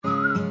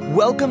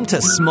Welcome to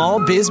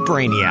Small Biz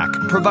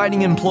Brainiac,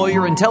 providing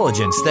employer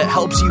intelligence that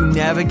helps you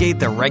navigate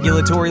the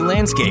regulatory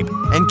landscape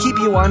and keep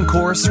you on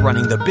course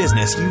running the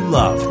business you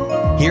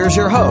love. Here's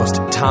your host,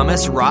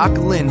 Thomas Rock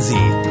Lindsay.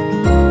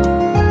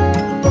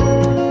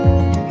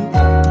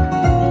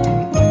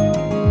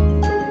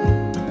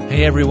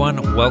 Hey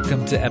everyone,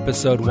 welcome to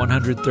episode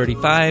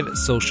 135,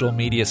 Social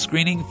Media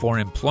Screening for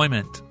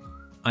Employment.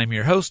 I'm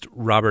your host,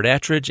 Robert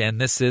Attridge, and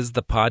this is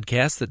the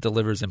podcast that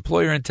delivers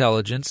employer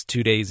intelligence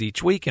 2 days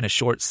each week in a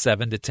short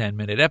 7 to 10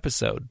 minute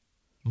episode.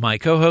 My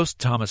co-host,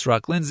 Thomas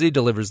Rock Lindsay,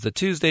 delivers the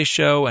Tuesday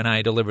show, and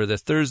I deliver the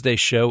Thursday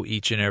show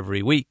each and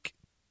every week.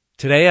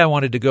 Today, I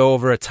wanted to go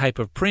over a type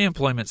of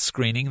pre-employment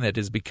screening that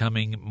is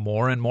becoming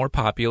more and more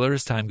popular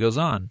as time goes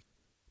on.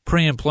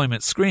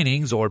 Pre-employment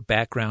screenings, or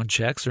background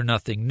checks, are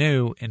nothing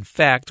new. In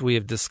fact, we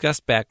have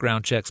discussed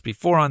background checks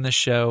before on this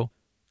show.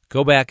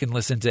 Go back and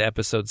listen to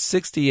episode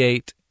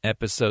 68,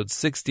 episode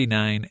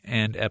 69,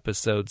 and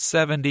episode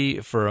 70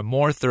 for a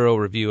more thorough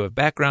review of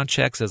background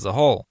checks as a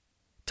whole.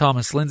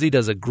 Thomas Lindsay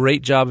does a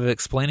great job of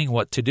explaining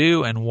what to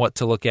do and what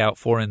to look out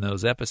for in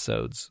those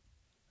episodes.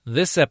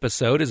 This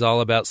episode is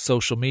all about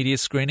social media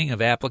screening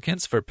of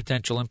applicants for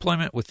potential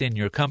employment within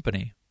your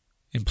company.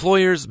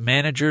 Employers,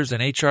 managers,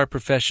 and HR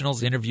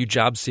professionals interview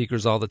job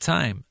seekers all the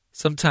time.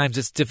 Sometimes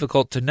it's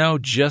difficult to know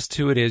just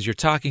who it is you're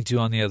talking to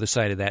on the other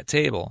side of that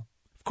table.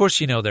 Of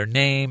course, you know their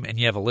name and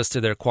you have a list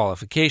of their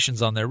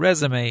qualifications on their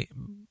resume,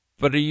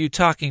 but are you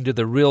talking to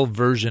the real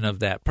version of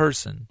that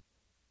person?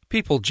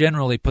 People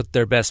generally put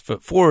their best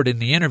foot forward in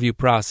the interview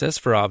process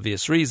for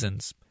obvious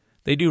reasons.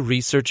 They do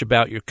research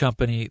about your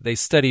company, they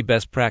study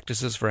best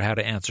practices for how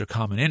to answer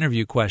common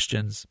interview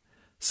questions.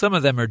 Some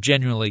of them are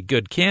genuinely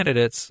good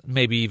candidates,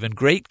 maybe even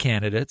great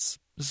candidates.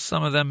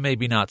 Some of them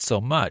maybe not so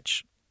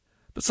much.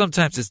 But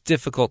sometimes it's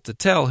difficult to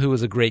tell who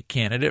is a great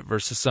candidate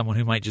versus someone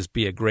who might just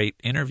be a great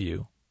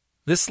interview.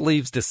 This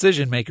leaves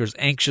decision makers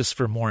anxious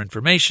for more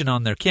information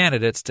on their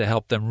candidates to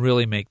help them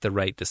really make the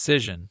right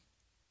decision.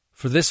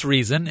 For this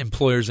reason,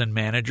 employers and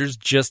managers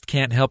just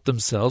can't help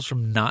themselves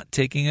from not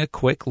taking a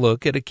quick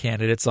look at a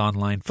candidate's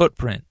online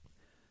footprint.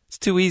 It's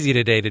too easy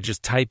today to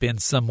just type in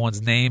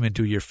someone's name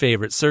into your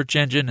favorite search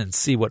engine and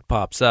see what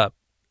pops up.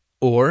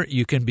 Or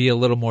you can be a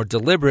little more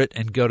deliberate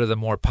and go to the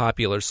more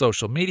popular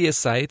social media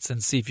sites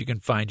and see if you can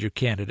find your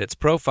candidate's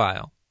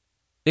profile.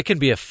 It can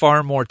be a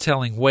far more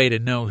telling way to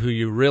know who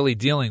you're really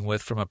dealing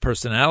with from a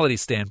personality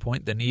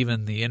standpoint than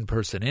even the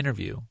in-person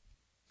interview.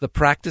 The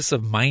practice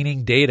of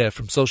mining data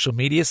from social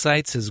media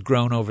sites has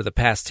grown over the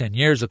past 10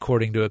 years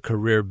according to a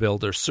Career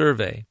Builder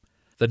survey.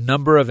 The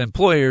number of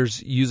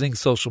employers using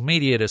social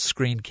media to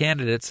screen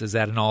candidates is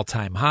at an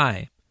all-time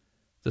high.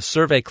 The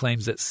survey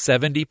claims that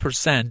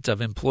 70% of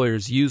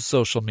employers use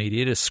social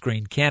media to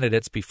screen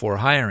candidates before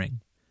hiring.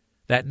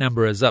 That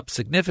number is up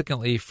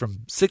significantly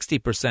from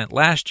 60%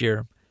 last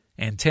year,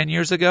 and 10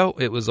 years ago,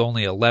 it was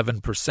only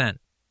 11%.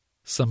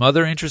 Some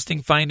other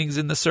interesting findings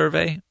in the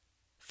survey: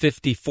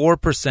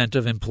 54%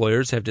 of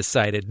employers have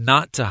decided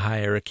not to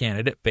hire a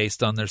candidate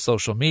based on their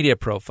social media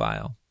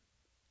profile.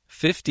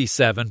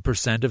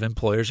 57% of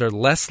employers are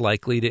less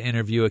likely to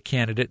interview a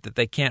candidate that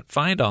they can't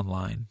find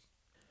online.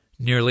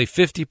 Nearly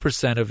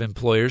 50% of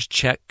employers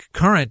check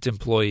current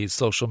employees'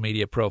 social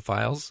media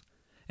profiles,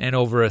 and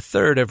over a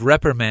third have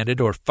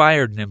reprimanded or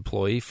fired an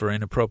employee for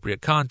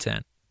inappropriate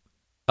content.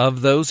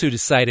 Of those who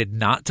decided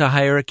not to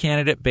hire a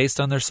candidate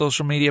based on their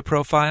social media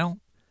profile,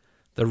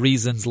 the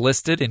reasons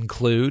listed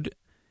include: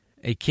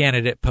 a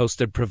candidate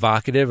posted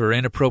provocative or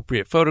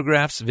inappropriate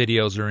photographs,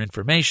 videos, or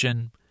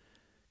information;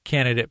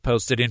 candidate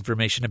posted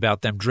information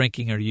about them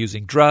drinking or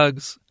using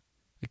drugs;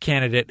 a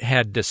candidate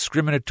had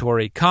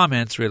discriminatory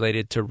comments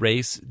related to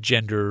race,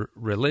 gender,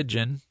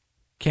 religion;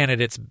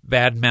 candidates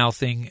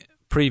bad-mouthing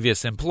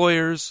previous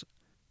employers;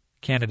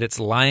 candidates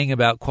lying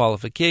about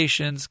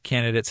qualifications;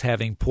 candidates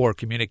having poor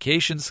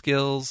communication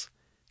skills;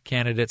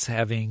 candidates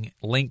having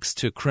links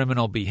to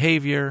criminal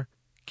behavior;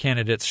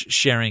 candidates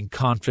sharing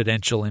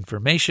confidential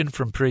information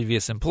from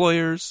previous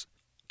employers;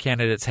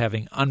 candidates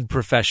having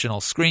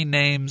unprofessional screen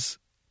names;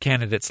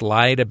 candidates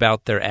lied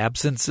about their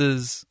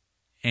absences;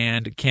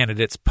 and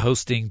candidates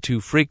posting too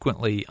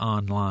frequently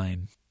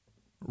online.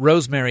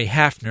 Rosemary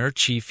Hafner,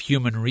 Chief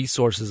Human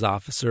Resources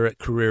Officer at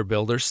Career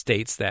Builder,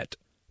 states that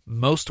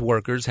most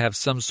workers have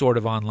some sort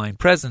of online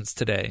presence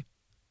today,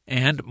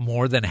 and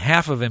more than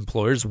half of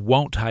employers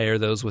won't hire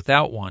those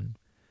without one.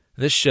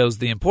 This shows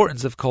the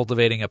importance of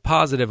cultivating a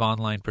positive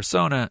online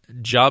persona.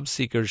 Job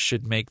seekers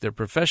should make their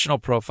professional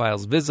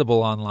profiles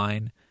visible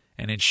online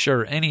and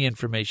ensure any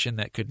information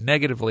that could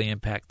negatively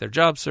impact their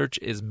job search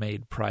is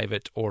made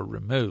private or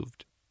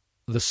removed.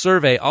 The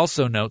survey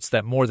also notes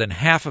that more than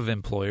half of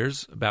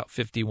employers, about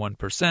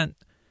 51%,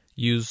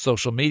 use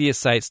social media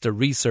sites to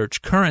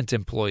research current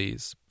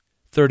employees.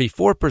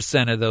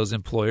 34% of those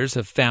employers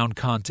have found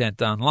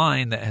content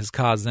online that has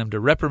caused them to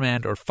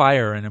reprimand or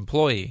fire an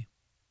employee.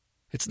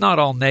 It's not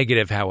all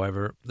negative,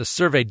 however. The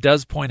survey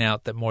does point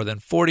out that more than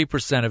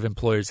 40% of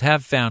employers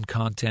have found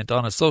content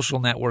on a social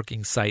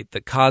networking site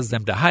that caused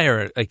them to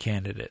hire a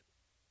candidate.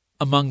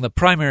 Among the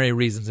primary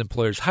reasons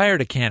employers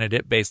hired a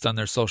candidate based on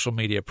their social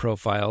media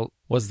profile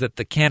was that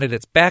the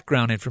candidate's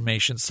background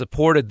information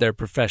supported their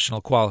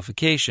professional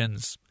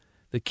qualifications,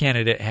 the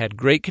candidate had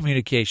great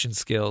communication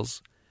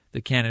skills, the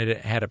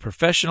candidate had a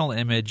professional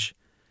image,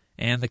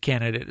 and the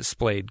candidate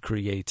displayed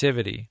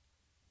creativity.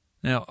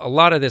 Now, a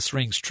lot of this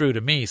rings true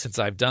to me since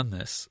I've done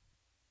this.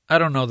 I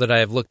don't know that I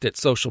have looked at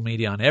social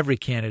media on every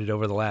candidate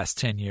over the last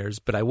 10 years,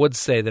 but I would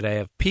say that I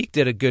have peeked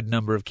at a good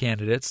number of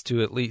candidates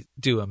to at least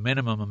do a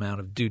minimum amount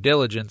of due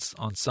diligence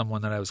on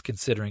someone that I was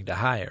considering to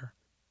hire.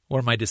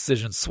 Were my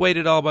decision swayed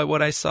at all by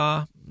what I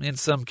saw? In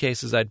some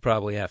cases, I'd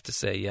probably have to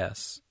say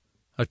yes.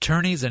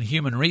 Attorneys and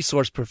human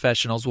resource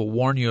professionals will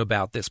warn you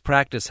about this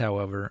practice,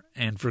 however,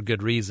 and for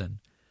good reason.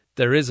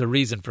 There is a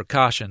reason for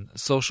caution.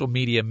 Social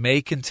media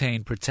may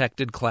contain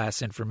protected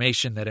class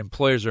information that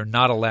employers are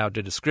not allowed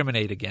to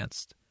discriminate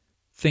against.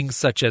 Things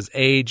such as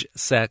age,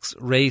 sex,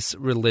 race,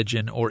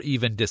 religion, or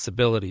even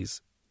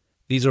disabilities.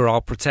 These are all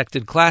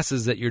protected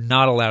classes that you're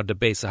not allowed to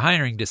base a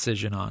hiring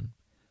decision on.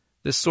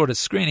 This sort of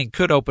screening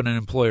could open an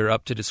employer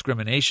up to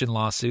discrimination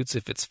lawsuits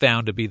if it's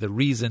found to be the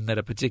reason that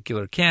a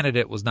particular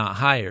candidate was not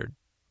hired.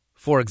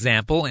 For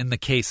example, in the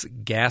case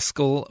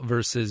Gaskell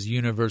versus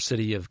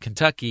University of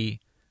Kentucky,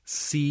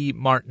 C.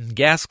 Martin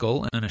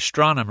Gaskell, an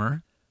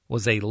astronomer,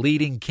 was a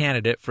leading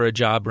candidate for a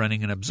job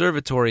running an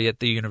observatory at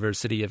the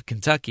University of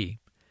Kentucky.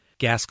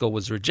 Gaskell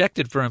was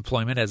rejected for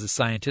employment as a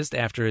scientist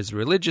after his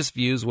religious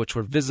views, which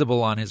were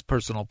visible on his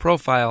personal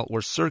profile,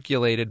 were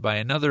circulated by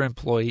another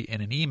employee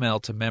in an email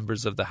to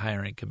members of the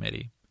hiring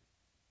committee.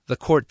 The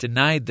court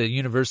denied the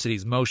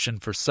university's motion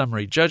for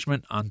summary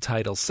judgment on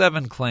Title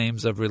VII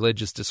claims of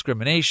religious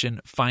discrimination,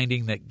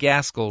 finding that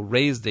Gaskell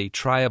raised a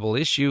triable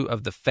issue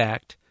of the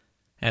fact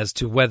as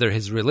to whether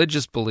his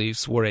religious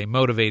beliefs were a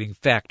motivating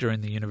factor in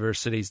the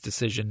university's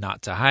decision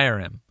not to hire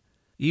him.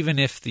 Even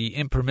if the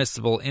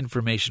impermissible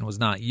information was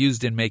not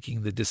used in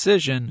making the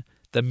decision,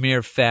 the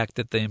mere fact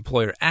that the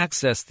employer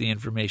accessed the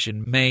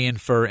information may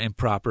infer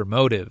improper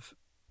motive.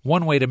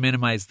 One way to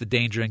minimize the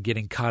danger in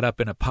getting caught up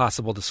in a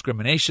possible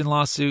discrimination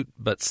lawsuit,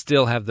 but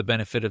still have the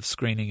benefit of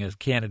screening a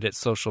candidate's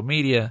social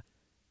media,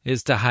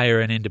 is to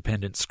hire an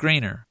independent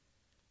screener.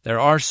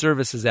 There are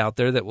services out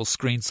there that will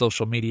screen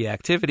social media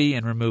activity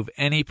and remove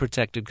any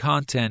protected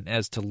content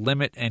as to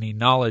limit any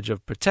knowledge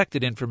of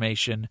protected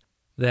information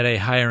that a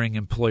hiring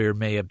employer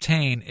may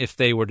obtain if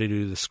they were to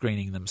do the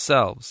screening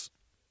themselves.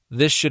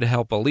 This should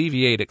help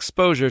alleviate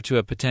exposure to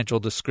a potential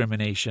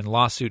discrimination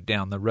lawsuit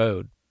down the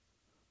road.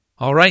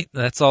 All right,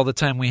 that's all the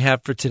time we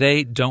have for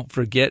today. Don't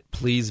forget,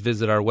 please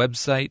visit our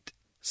website,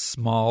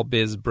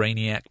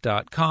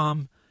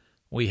 smallbizbrainiac.com.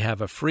 We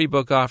have a free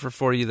book offer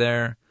for you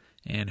there,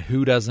 and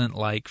who doesn't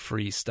like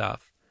free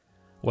stuff?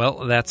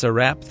 Well, that's a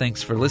wrap.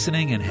 Thanks for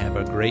listening, and have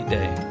a great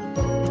day.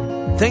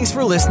 Thanks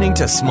for listening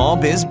to Small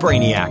Biz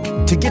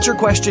Brainiac. To get your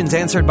questions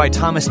answered by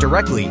Thomas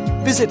directly,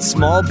 visit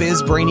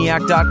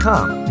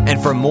smallbizbrainiac.com.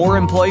 And for more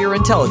employer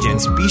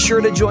intelligence, be sure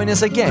to join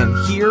us again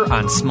here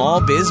on Small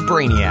Biz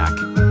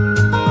Brainiac.